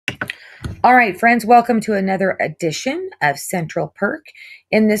All right, friends, welcome to another edition of Central Perk.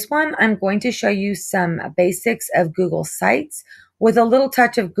 In this one, I'm going to show you some basics of Google Sites with a little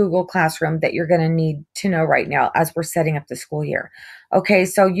touch of Google Classroom that you're going to need to know right now as we're setting up the school year. Okay,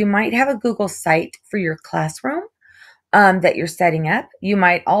 so you might have a Google Site for your classroom that you're setting up. You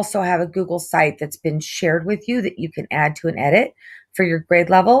might also have a Google site that's been shared with you that you can add to an edit for your grade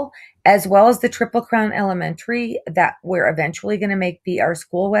level, as well as the Triple Crown Elementary that we're eventually going to make be our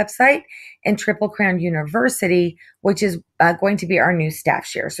school website, and Triple Crown University, which is going to be our new staff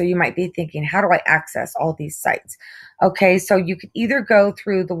share. So you might be thinking, how do I access all these sites? Okay, so you could either go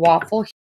through the waffle